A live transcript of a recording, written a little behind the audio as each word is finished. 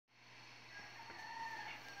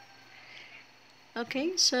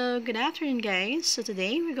Okay, so good afternoon guys. So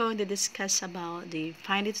today we're going to discuss about the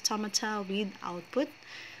finite automata with output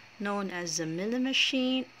known as the Mealy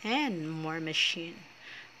machine and Moore machine.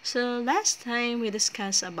 So last time we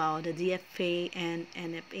discussed about the DFA and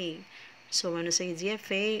NFA. So when we say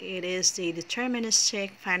DFA, it is the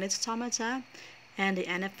deterministic finite automata, and the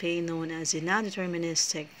NFA known as the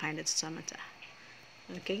non-deterministic finite automata.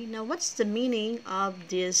 Okay, now what's the meaning of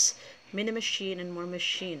this Mealy machine and Moore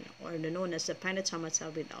machine, or known as the finite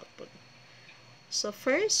automata with output? So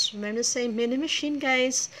first, when we say Mealy machine,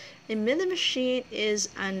 guys, a Mealy machine is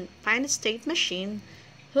an finite state machine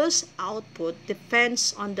whose output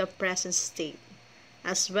depends on the present state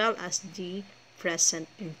as well as the present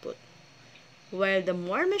input. While the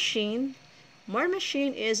Moore machine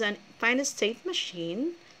is an finite state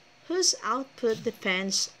machine whose output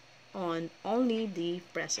depends on only the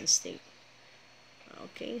present state.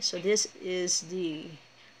 Okay, so this is the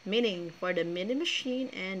meaning for the Mealy machine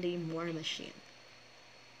and the Moore machine.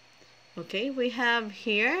 Okay, we have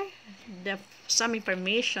here some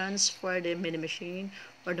informations for the Mealy machine,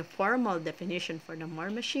 or the formal definition for the Moore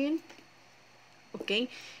machine. Okay,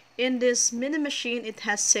 in this Mealy machine, it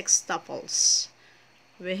has 6 tuples.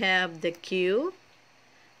 We have the Q,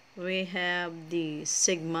 we have the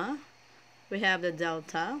sigma, we have the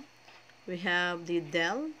delta, we have the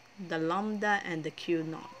del, the lambda, and the Q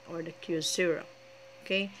naught, or the Q0.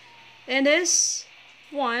 Okay, and this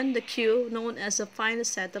one, the Q, known as a finite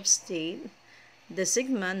set of state, the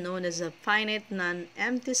sigma, known as a finite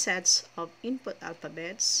non-empty sets of input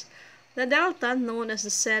alphabets, the delta, known as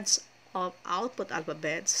the sets of output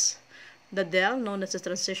alphabets, the del, known as the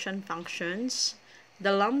transition functions,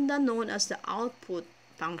 the lambda, known as the output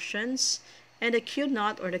functions, and the Q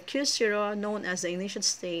naught, or the Q0, known as the initial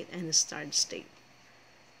state and the start state.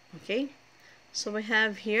 Okay, so we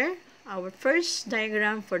have here our first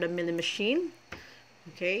diagram for the Mealy machine.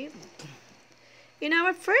 Okay, in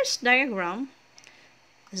our first diagram,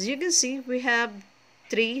 as you can see, we have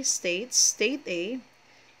 3 states: state A,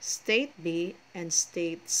 state B, and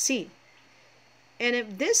state C. And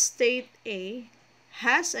if this state A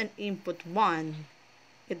has an input 1,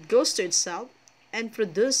 it goes to itself and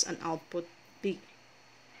produces an output B.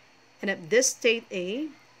 And if this state A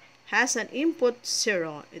has an input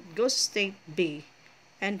 0, it goes to state B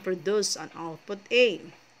and produces an output A.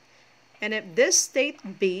 And if this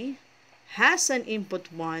state B has an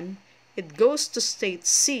input 1, it goes to state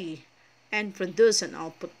C and produces an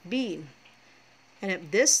output B. And if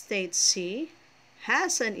this state C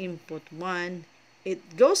has an input 1,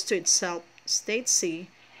 it goes to itself, state C,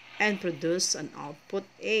 and produces an output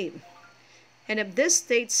A. And if this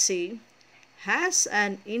state C has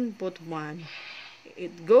an input 1,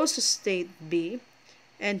 it goes to state B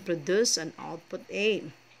and produces an output A.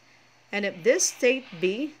 And if this state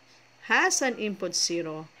B has an input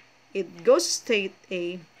 0, it goes to state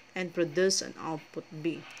A and produces an output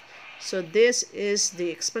B. So this is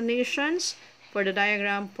the explanations for the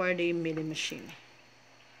diagram for the Mealy machine.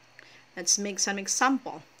 Let's make some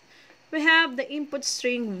example. We have the input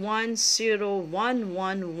string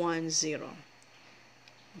 101110.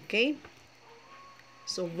 Okay,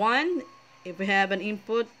 so 1, if we have an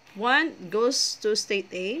input 1, goes to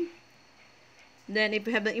state A. Then if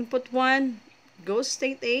we have the input 1, goes to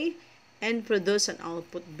state A and produce an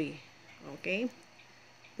output B. Okay,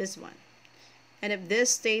 this one. And if this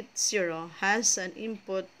state 0 has an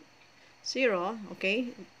input 0,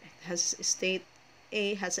 okay, has state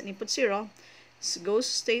A has an input 0, goes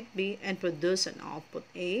to state B and produce an output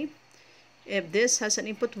A. If this has an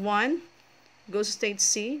input 1, goes to state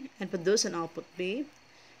C and produce an output B.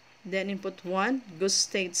 Then input 1 goes to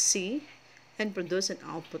state C and produce an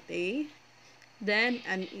output A. Then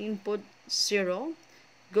an input 0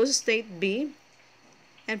 goes to state B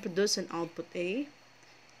and produce an output A.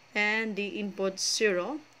 And the input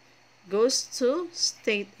 0 goes to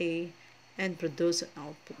state A and produce an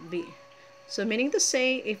output B. So meaning to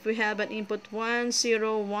say, if we have an input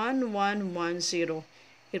 101110,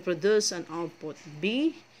 it produces an output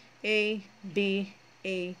B, A, B,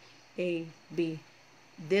 A, A, B.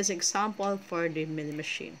 This example for the Mealy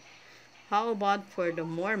machine. How about for the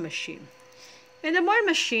Moore machine? In the Moore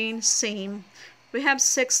machine, same. We have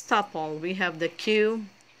 6 tuple. We have the Q,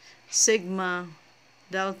 sigma,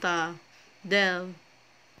 delta, del,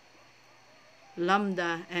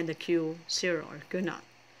 lambda, and the Q0 or Q naught.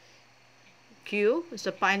 Q is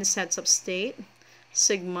the finite sets of state.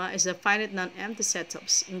 Sigma is the finite non-empty set of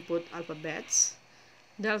input alphabets.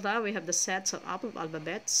 Delta, we have the sets of output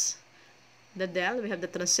alphabets. The del, we have the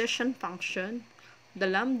transition function. The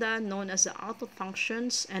lambda, known as the output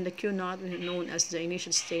functions, and the Q naught, known as the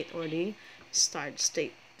initial state or the start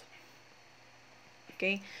state.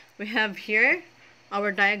 Okay, we have here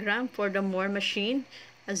our diagram for the Moore machine.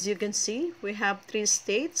 As you can see, we have three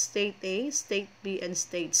states: state A, state B, and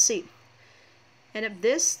state C. And if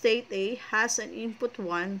this state A has an input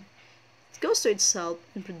 1, it goes to itself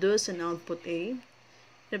and produces an output A.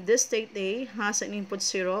 If this state A has an input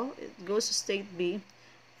 0, it goes to state B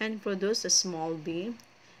and produces a small b.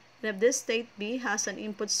 And if this state B has an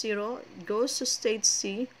input 0, it goes to state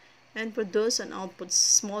C and produces an output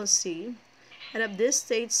small c. And if this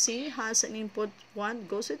state C has an input 1, it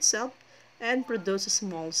goes to itself and produces a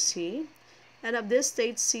small c. And if this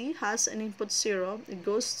state C has an input 0, it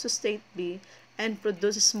goes to state B and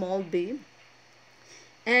produces a small b.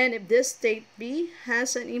 And if this state B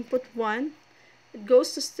has an input 1, it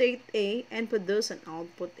goes to state A and produces an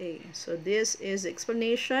output A. So this is the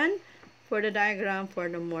explanation for the diagram for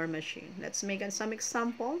the Moore machine. Let's make some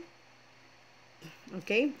example.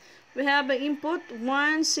 Okay, we have an input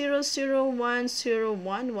 1 0 0 1 0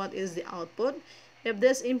 1. What is the output? If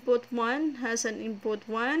this input 1 has an input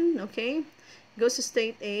 1, okay, goes to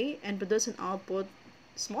state A and produces an output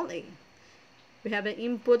small a. We have an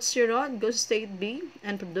input 0, it goes to state B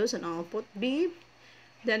and produces an output B.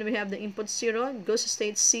 Then we have the input 0, it goes to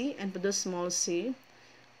state C and produces small c.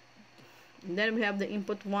 And then we have the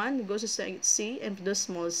input 1, it goes to state C and produces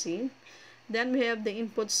small c. Then we have the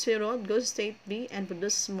input 0, it goes to state B and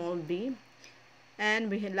produces small b. And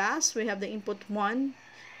we have the input 1,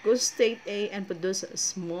 goes to state A and produces a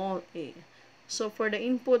small a. So for the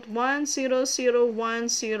input 1 0 0 1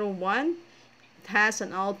 0 1, it has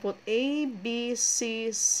an output A, B,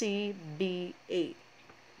 C, C, B, A.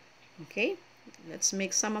 Okay, let's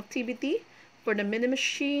make some activity for the Mealy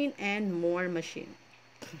machine and Moore machine.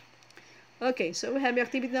 Okay, so we have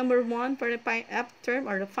activity number 1 for the F term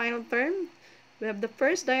or the final term. We have the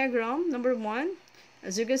first diagram, number 1.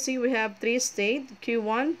 As you can see, we have three states,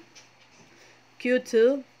 Q1,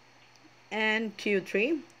 Q2, and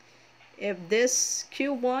Q3. If this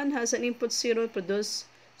Q1 has an input 0, produce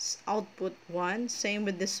output 1. Same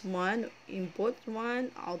with this one, input 1,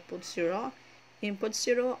 output 0, input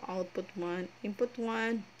 0, output 1, input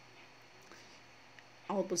 1,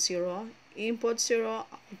 output 0, input 0,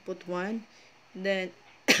 output 1. Then,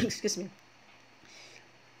 excuse me,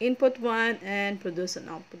 input 1 and produce an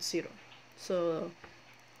output 0. So,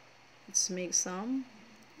 let's make some.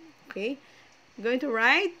 Okay, I'm going to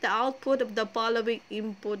write the output of the following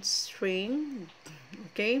input string.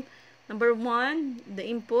 Okay, number 1, the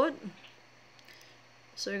input.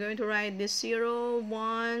 So we're going to write this 0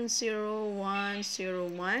 1 0 1 0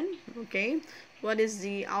 1. Okay, what is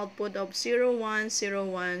the output of 0 1 0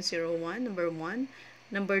 1 0 1? Number 1.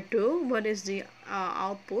 Number 2, what is the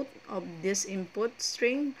output of this input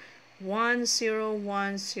string? 1 0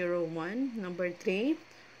 1 0 1. Number 3,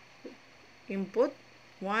 input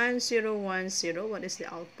 1 0 1 0. What is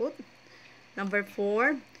the output? Number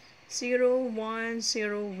 4, 0 1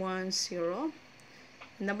 0 1 0.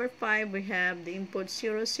 Number 5, we have the input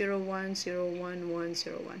 0 0 1 0 1 1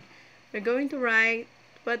 0 1. We're going to write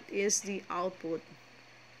what is the output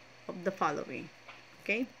of the following.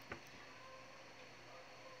 Okay.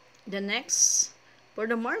 The next, for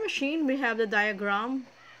the Moore machine, we have the diagram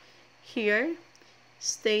here.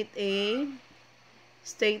 State A,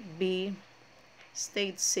 state B,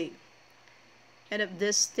 state C. And if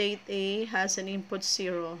this state A has an input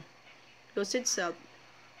 0, goes itself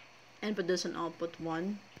and produce an output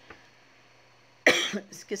 1.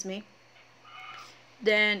 Excuse me.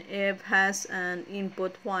 Then if has an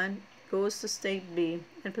input 1, goes to state B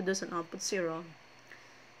and produce an output 0.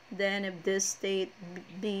 Then if this state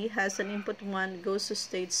B has an input 1, goes to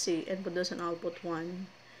state C and produce an output 1.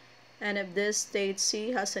 And if this state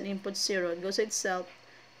C has an input 0, it goes to itself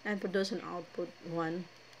and produce an output 1.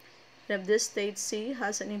 And if this state C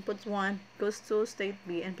has an input 1, goes to state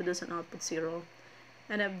B and produce an output 0.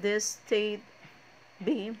 And if this state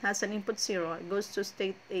B has an input 0, it goes to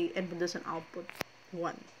state A and produce an output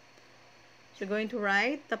 1. So you're going to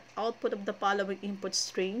write the output of the following input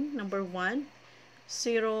string. Number 1,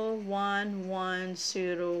 0 1 1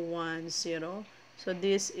 0 1 0. So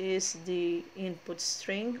this is the input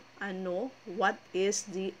string. And know what is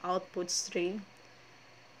the output string.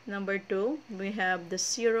 Number 2, we have the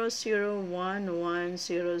 0 0 1 1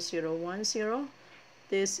 0 0 1 0.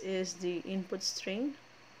 This is the input string.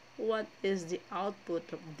 What is the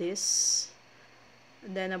output of this?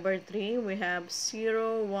 Then number 3, we have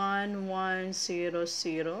 0 1 1 0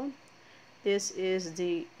 0. This is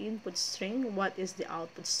the input string. What is the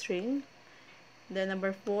output string? Then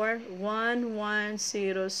number 4, 1 1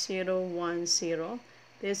 0 0 1 0.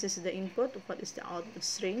 This is the input. What is the output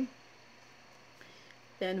string?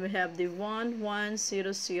 Then we have the 1100.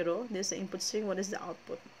 This is the input string. What is the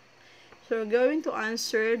output? So we're going to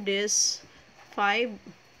answer this 5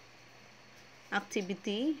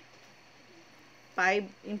 activity, 5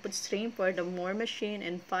 input string for the more machine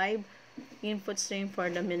and 5 input string for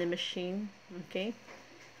the Mealy machine. Okay.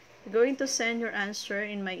 You're going to send your answer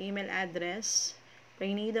in my email address,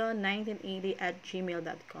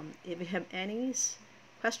 reynido1980@gmail.com. If you have any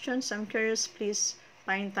questions, I'm curious, please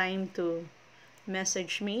find time to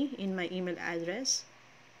message me in my email address.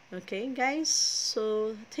 Okay, guys,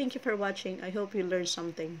 so thank you for watching. I hope you learned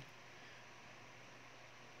something.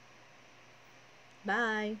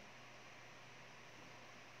 Bye.